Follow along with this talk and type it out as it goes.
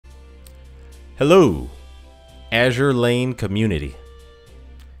Hello, Azur Lane community.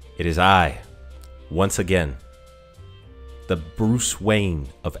 It is I, once again, the Bruce Wayne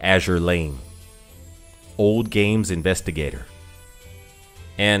of Azur Lane, old games investigator.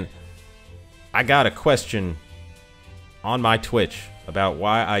 And I got a question on my Twitch about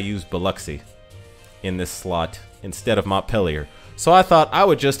why I use Biloxi in this slot instead of Montpelier. So I thought I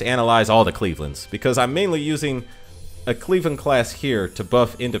would just analyze all the Clevelands, because I'm mainly using a Cleveland class here to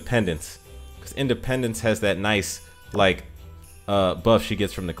buff Independence, because Independence has that nice like buff she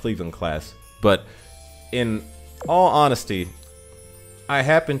gets from the Cleveland class. But in all honesty, I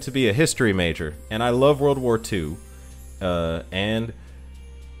happen to be a history major and I love World War II, and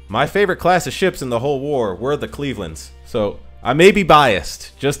my favorite class of ships in the whole war were the Clevelands, so I may be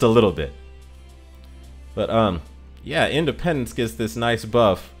biased just a little bit. But yeah, Independence gets this nice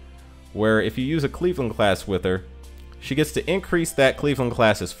buff where if you use a Cleveland class with her, she gets to increase that Cleveland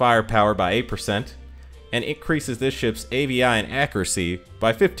class's firepower by 8% and increases this ship's AVI and accuracy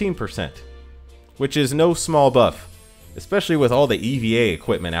by 15%, which is no small buff. Especially with all the EVA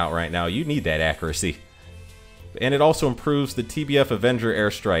equipment out right now, you need that accuracy. And it also improves the TBF Avenger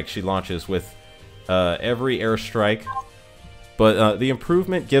airstrike she launches with every airstrike. But the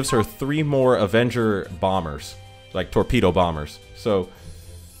improvement gives her 3 more Avenger bombers, like torpedo bombers. So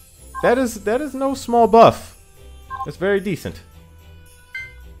that is no small buff. It's very decent.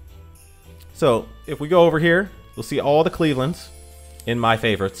 So if we go over here, we'll see all the Clevelands in my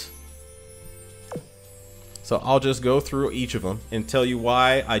favorites. So I'll just go through each of them and tell you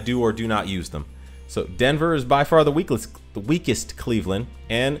why I do or do not use them. So Denver is by far the weakest Cleveland,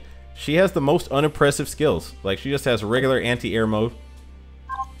 and she has the most unimpressive skills. Like, she just has regular anti-air mode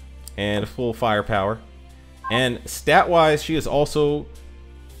and full firepower. And stat-wise, she is also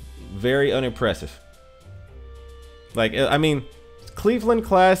very unimpressive. Like, I mean, Cleveland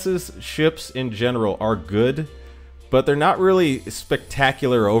classes ships in general are good, but they're not really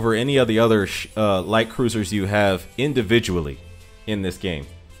spectacular over any of the other light cruisers you have individually in this game.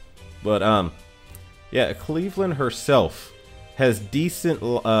 But yeah, Cleveland herself has decent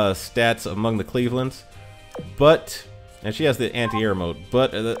stats among the Clevelands, but, and she has the anti-air mode,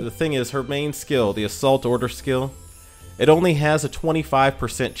 but the thing is, her main skill, the assault order skill, it only has a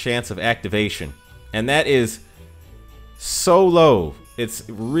 25% chance of activation, and that is so low, it's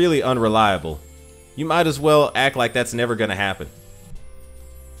really unreliable. You might as well act like that's never gonna happen.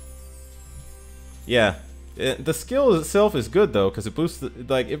 Yeah, the skill itself is good though, because it boosts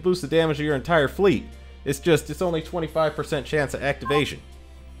the damage of your entire fleet. It's only 25% chance of activation.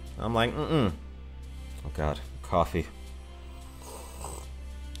 I'm like, oh god, coffee.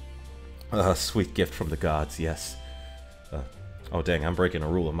 Sweet gift from the gods, yes. Oh dang, I'm breaking a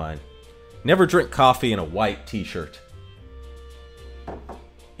rule of mine. Never drink coffee in a white t-shirt.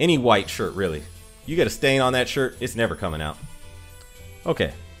 Any white shirt, really. You get a stain on that shirt, it's never coming out.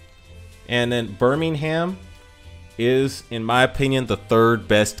 Okay. And then Birmingham is, in my opinion, the 3rd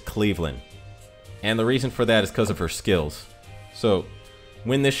best Cleveland. And the reason for that is because of her skills. So,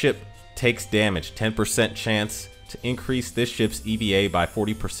 when this ship takes damage, 10% chance to increase this ship's EVA by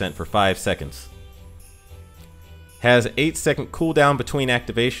 40% for 5 seconds. Has 8-second cooldown between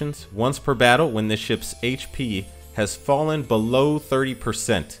activations. Once per battle, when this ship's HP has fallen below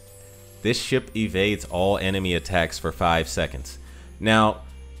 30%. This ship evades all enemy attacks for 5 seconds. Now,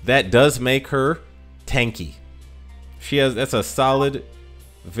 that does make her tanky. That's a solid,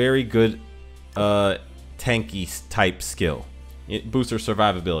 very good tanky type skill. It boosts her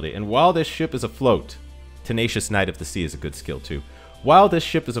survivability. And while this ship is afloat, Tenacious Knight of the Sea is a good skill too. While this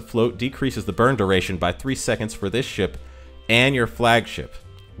ship is afloat, decreases the burn duration by 3 seconds for this ship and your flagship.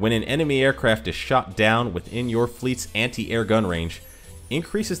 When an enemy aircraft is shot down within your fleet's anti-air gun range,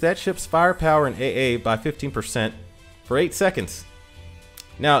 increases that ship's firepower and AA by 15% for 8 seconds.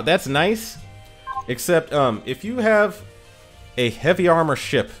 Now, that's nice, except if you have a heavy armor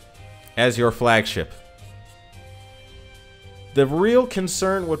ship as your flagship, the real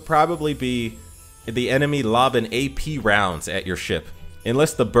concern would probably be the enemy lobbing AP rounds at your ship,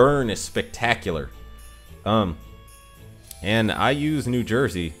 unless the burn is spectacular. And I use New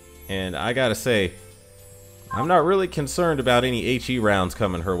Jersey, and I gotta say, I'm not really concerned about any HE rounds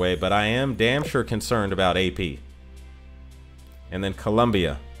coming her way, but I am damn sure concerned about AP. And then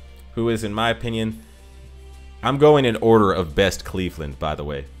Columbia, who is, in my opinion, I'm going in order of best Cleveland, by the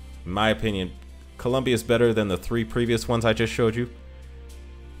way. In my opinion, Columbia is better than the 3 previous ones I just showed you.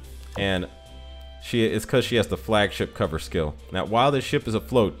 And it's because she has the flagship cover skill. Now, while this ship is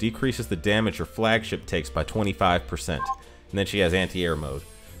afloat, decreases the damage your flagship takes by 25%. And then she has anti-air mode.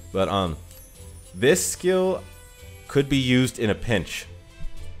 But this skill could be used in a pinch.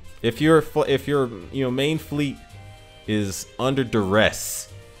 If your main fleet is under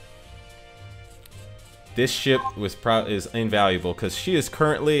duress, this ship is invaluable because she is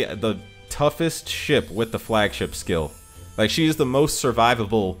currently the toughest ship with the flagship skill. Like, she is the most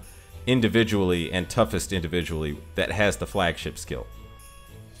survivable individually and toughest individually that has the flagship skill.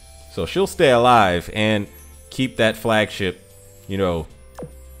 So she'll stay alive and keep that flagship,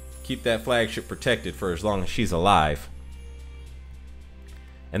 keep that flagship protected for as long as she's alive.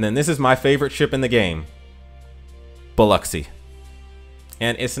 And then this is my favorite ship in the game, Biloxi.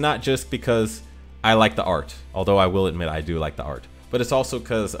 And it's not just because I like the art, although I will admit I do like the art, but it's also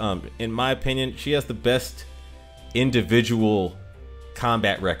because, in my opinion, she has the best individual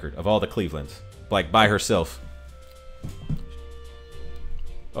combat record of all the Clevelands, like by herself.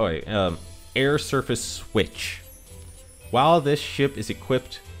 Oh, wait, air surface switch. While this ship is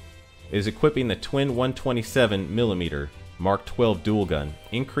equipping the twin 127mm Mark 12 dual gun,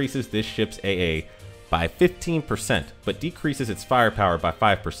 increases this ship's AA by 15%, but decreases its firepower by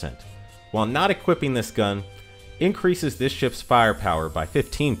 5%. While not equipping this gun, increases this ship's firepower by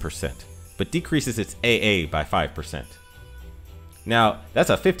 15%, but decreases its AA by 5%. Now,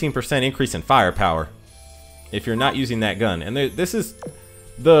 that's a 15% increase in firepower if you're not using that gun. And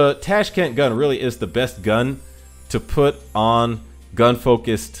the Tashkent gun really is the best gun to put on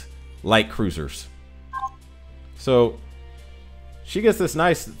gun-focused light cruisers. So she gets this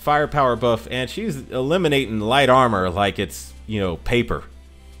nice firepower buff, and she's eliminating light armor like it's, paper.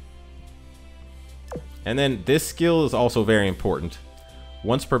 And then this skill is also very important.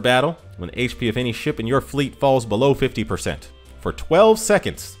 Once per battle, when the HP of any ship in your fleet falls below 50%, for 12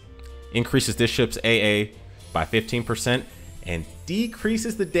 seconds, increases this ship's AA by 15% and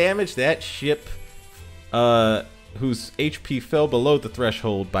decreases the damage that ship whose HP fell below the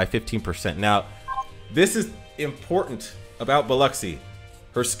threshold by 15%. Now, this is important about Biloxi.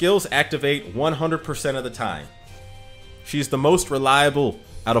 Her skills activate 100% of the time. She's the most reliable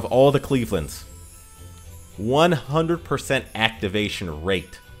out of all the Clevelands. 100% activation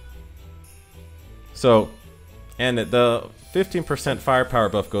rate. So, and the 15% firepower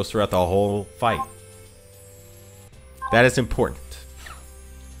buff goes throughout the whole fight. That is important.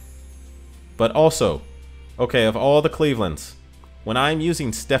 But also, okay, of all the Clevelands, when I'm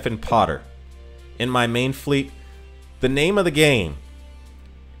using Stephen Potter in my main fleet, the name of the game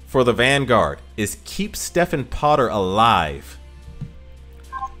for the Vanguard is keep Stephen Potter alive.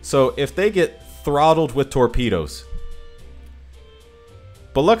 So if they get throttled with torpedoes,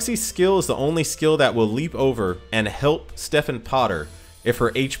 Biloxi's skill is the only skill that will leap over and help Stephen Potter if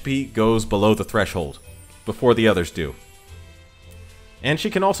her HP goes below the threshold before the others do. And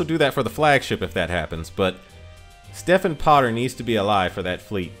she can also do that for the flagship if that happens, but Stephen Potter needs to be alive for that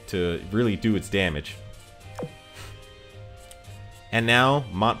fleet to really do its damage. And now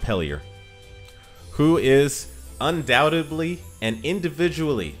Montpelier, who is undoubtedly and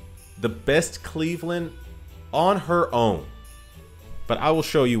individually the best Cleveland on her own. But I will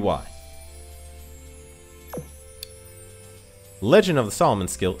show you why. Legend of the Solomon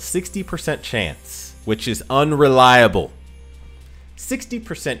skill, 60% chance, which is unreliable.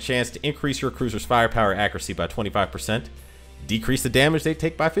 60% chance to increase your cruiser's firepower accuracy by 25%, decrease the damage they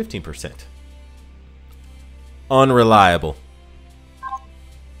take by 15%. Unreliable.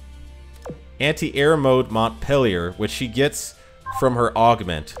 Anti-air mode Montpelier, which she gets from her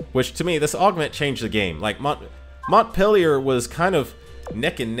augment, which to me, this augment changed the game. Like, Montpelier was kind of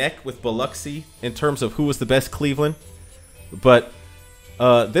neck and neck with Biloxi in terms of who was the best Cleveland, but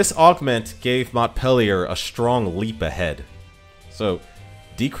this augment gave Montpelier a strong leap ahead. So,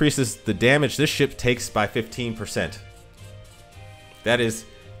 decreases the damage this ship takes by 15%.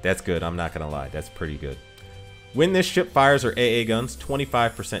 That's good, I'm not gonna lie, that's pretty good. When this ship fires her AA guns,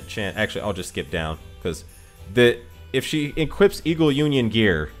 25% chance. Actually, I'll just skip down because if she equips Eagle Union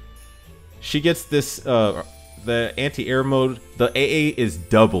gear, she gets this the anti-air mode. The AA is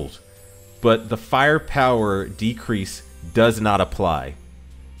doubled, but the firepower decrease does not apply.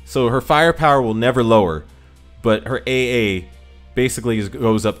 So her firepower will never lower, but her AA basically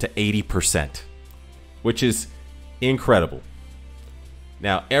goes up to 80%, which is incredible.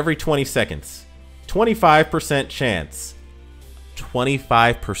 Now, every 20 seconds. 25% chance.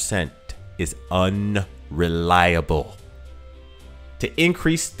 25% is unreliable. To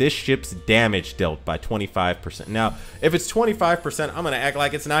increase this ship's damage dealt by 25%. Now, if it's 25%, I'm going to act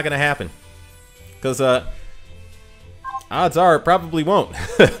like it's not going to happen. Because odds are it probably won't.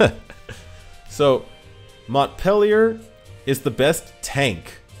 So, Montpelier is the best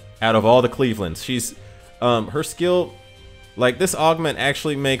tank out of all the Clevelands. She's her skill... Like, this augment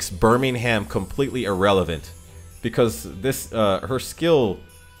actually makes Birmingham completely irrelevant because this her skill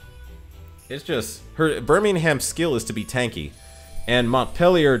it's just her Birmingham's skill is to be tanky, and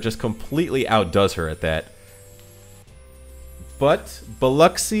Montpelier just completely outdoes her at that. But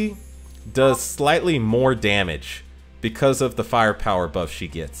Biloxi does slightly more damage because of the firepower buff she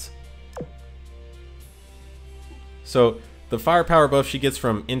gets. So the firepower buff she gets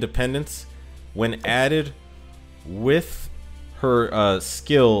from Independence, when added with her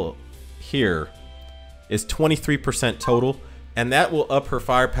skill here, is 23% total, and that will up her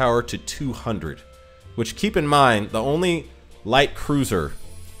firepower to 200. Which, keep in mind, the only light cruiser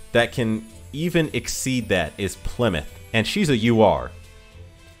that can even exceed that is Plymouth, and she's a UR.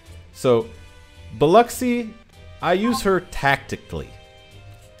 So Biloxi, I use her tactically.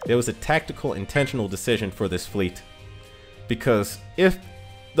 It was a tactical, intentional decision for this fleet, because if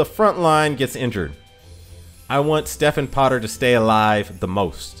the front line gets injured, I want Stephen Potter to stay alive the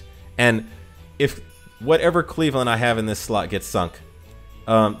most. And if whatever Cleveland I have in this slot gets sunk,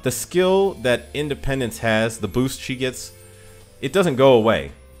 the skill that Independence has, the boost she gets, it doesn't go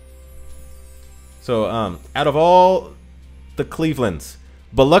away. So out of all the Clevelands,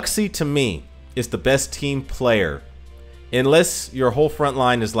 Biloxi to me is the best team player, unless your whole front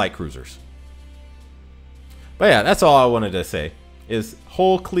line is light cruisers. But yeah, that's all I wanted to say, is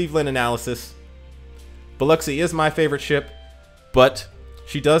whole Cleveland analysis. Biloxi is my favorite ship, but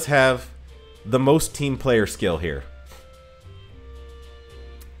she does have the most team player skill here.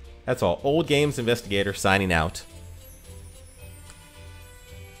 That's all. Old Games Investigator signing out.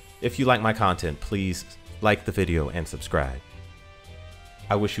 If you like my content, please like the video and subscribe.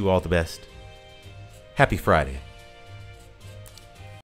 I wish you all the best. Happy Friday.